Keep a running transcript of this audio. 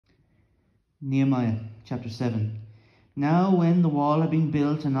Nehemiah chapter 7. Now when the wall had been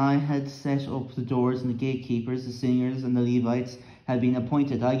built, and I had set up the doors, and the gatekeepers, the singers, and the Levites had been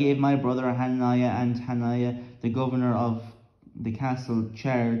appointed, I gave my brother Hananiah and Hananiah, the governor of the castle,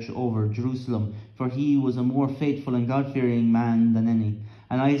 charge over Jerusalem, for he was a more faithful and God-fearing man than any.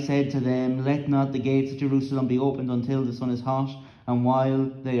 And I said to them, let not the gates of Jerusalem be opened until the sun is hot, and while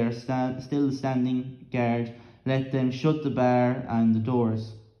they are still standing guard, let them shut the bar and the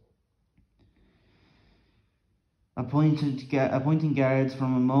doors, appointing guards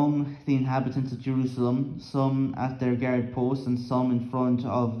from among the inhabitants of Jerusalem, some at their guard posts and some in front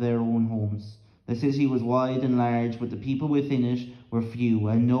of their own homes. The city was wide and large, but the people within it were few,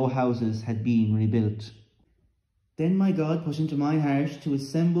 and no houses had been rebuilt. Then my God put into my heart to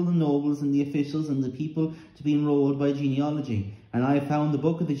assemble the nobles and the officials and the people to be enrolled by genealogy. And I found the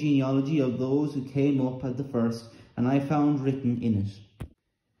book of the genealogy of those who came up at the first, and I found written in it,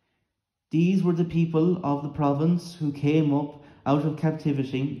 these were the people of the province who came up out of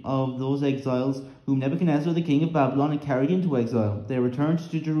captivity of those exiles whom Nebuchadnezzar the king of Babylon had carried into exile. They returned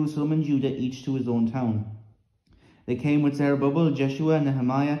to Jerusalem and Judah, each to his own town. They came with Zerubbabel, Jeshua,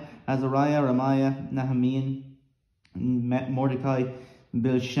 Nehemiah, Azariah, Ramiah, Nahemiah, Mordecai,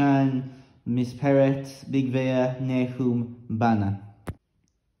 Bilshan, Misperet, Bigvai, Nahum, Bana.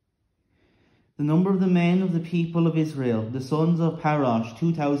 The number of the men of the people of Israel, the sons of Parosh,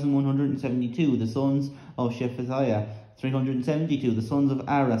 2,172, the sons of Shephatiah, 372, the sons of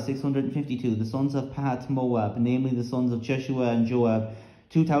Ara, 652, the sons of Pahat Moab, namely the sons of Jeshua and Joab,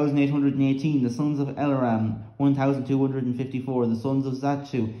 2,818, the sons of Elaram, 1,254, the sons of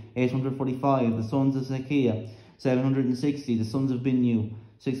Zattu, 845, the sons of Zekiah, 760, the sons of Binu,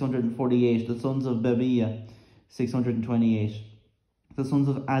 648, the sons of Bebiah, 628, the sons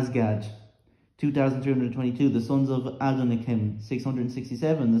of Azgad, 2,322, the sons of Adonikim,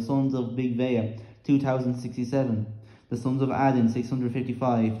 667, the sons of Bigvai, 2,067, the sons of Adin,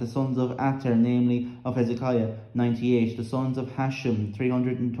 655, the sons of Ater, namely of Hezekiah, 98, the sons of Hashem,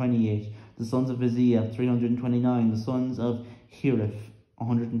 328, the sons of Viziah, 329, the sons of Herif,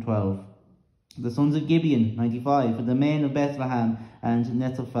 112, the sons of Gibeon, 95, for the men of Bethlehem and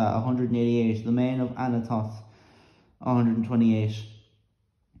Netopha, 188, the men of Anatoth, 128,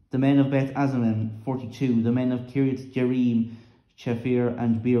 the men of Beth Azamim, 42, the men of Kiryat Jearim, Chephir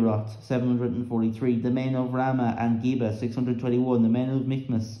and Beeroth, 743, the men of Ramah and Geba, 621, the men of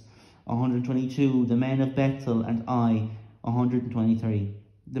Michmas, 122, the men of Bethel and Ai, 123,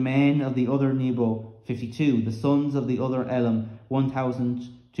 the men of the other Nebo, 52, the sons of the other Elam,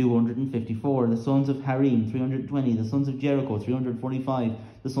 1,254, the sons of Harim, 320, the sons of Jericho, 345,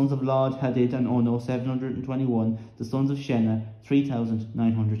 the sons of Lod, Hadid and Ono, 721, the sons of Shena,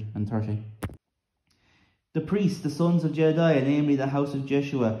 3,930. The priests, the sons of Jedaiah, namely the house of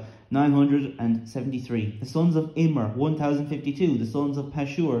Jeshua, 973. The sons of Immer, 1,052. The sons of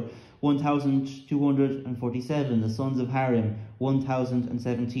Pashur, 1,247. The sons of Harim,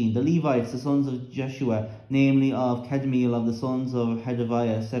 1,017. The Levites, the sons of Jeshua, namely of Kadmiel, of the sons of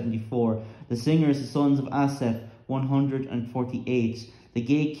Hadaviah, 74. The singers, the sons of Asaph, 148. The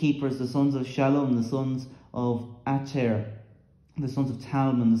gatekeepers, the sons of Shalom, the sons of Ater, the sons of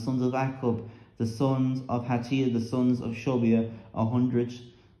Talmon, the sons of Akub, the sons of Hatil, the sons of Shobiah,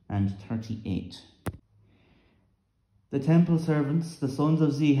 138. The temple servants, the sons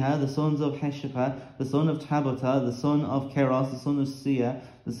of Ziha, the sons of Heshapha, the son of Tabotha, the son of Keros, the son of Sia,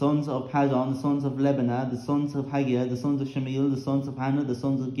 the sons of Padon, the sons of Lebanah, the sons of Haggiah, the sons of Shemiel, the sons of Hannah, the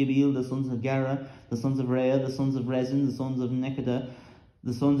sons of Gibeil, the sons of Gara, the sons of Reah, the sons of Rezin, the sons of Nekoda,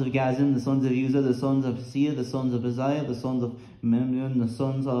 the sons of Gazim, the sons of Uzzah, the sons of Sia, the sons of Uzziah, the sons of Memnon, the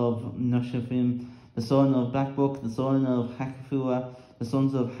sons of Nashafim, the son of Bakbuk, the son of Hakfua, the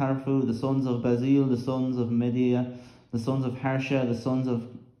sons of Harfu, the sons of Bazil, the sons of Media, the sons of Harsha, the sons of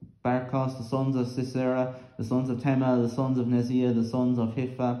Barkos, the sons of Sisera, the sons of Tema, the sons of Neziah, the sons of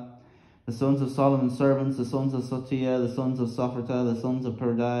Hipha, the sons of Solomon's servants, the sons of Sotia, the sons of Sophrata, the sons of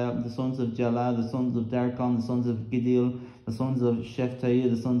Perdiah, the sons of Jalah, the sons of Darkon, the sons of Gidil, the sons of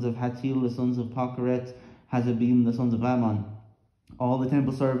Shephatiah, the sons of Hatil, the sons of Pocheret, Hazabim, the sons of Ammon. All the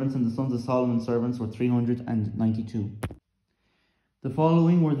temple servants and the sons of Solomon's servants were 392. The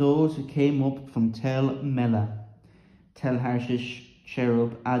following were those who came up from Tel Melah, Tel Harshish,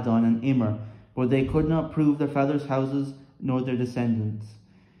 Cherub, Adon, and Immer, for they could not prove their fathers' houses nor their descendants,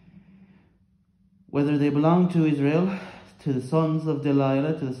 whether they belonged to Israel, to the sons of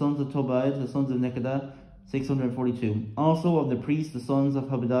Delilah, to the sons of Tobiah, to the sons of Nekoda, 642. Also of the priests, the sons of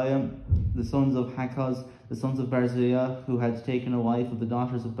Habadiah, the sons of Hakaz, the sons of Barzillai, who had taken a wife of the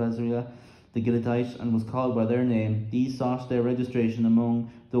daughters of Barzillai, the Gileadite, and was called by their name. These sought their registration among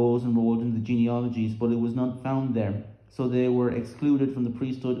those enrolled in the genealogies, but it was not found there. So they were excluded from the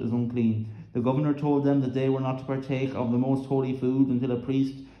priesthood as unclean. The governor told them that they were not to partake of the most holy food until a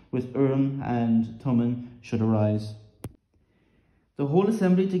priest with Urim and Thummim should arise. The whole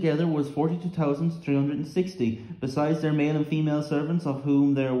assembly together was 42,360, besides their male and female servants, of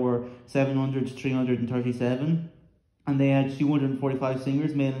whom there were 700,337. And they had 245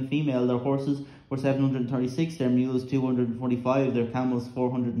 singers, male and female. Their horses were 736, their mules 245, their camels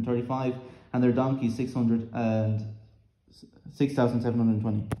 435, and their donkeys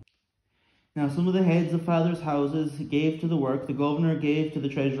 6,720. Now some of the heads of fathers' houses gave to the work. The governor gave to the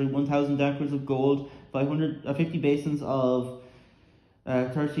treasury 1,000 drachmas of gold, 50 basins of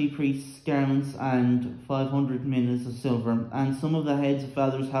 30 priests' garments, and 500 minas of silver. And some of the heads of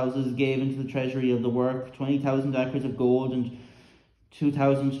fathers' houses gave into the treasury of the work 20,000 drachmas of gold and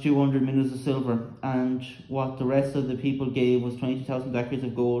 2,200 minas of silver. And what the rest of the people gave was 22,000 drachmas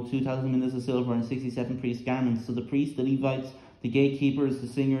of gold, 2,000 minas of silver, and 67 priests' garments. So the priests, the Levites, the gatekeepers, the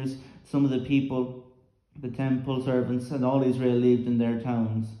singers, some of the people, the temple servants, and all Israel lived in their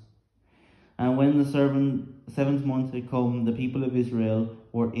towns. And when the seventh month had come, the people of Israel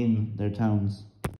were in their towns.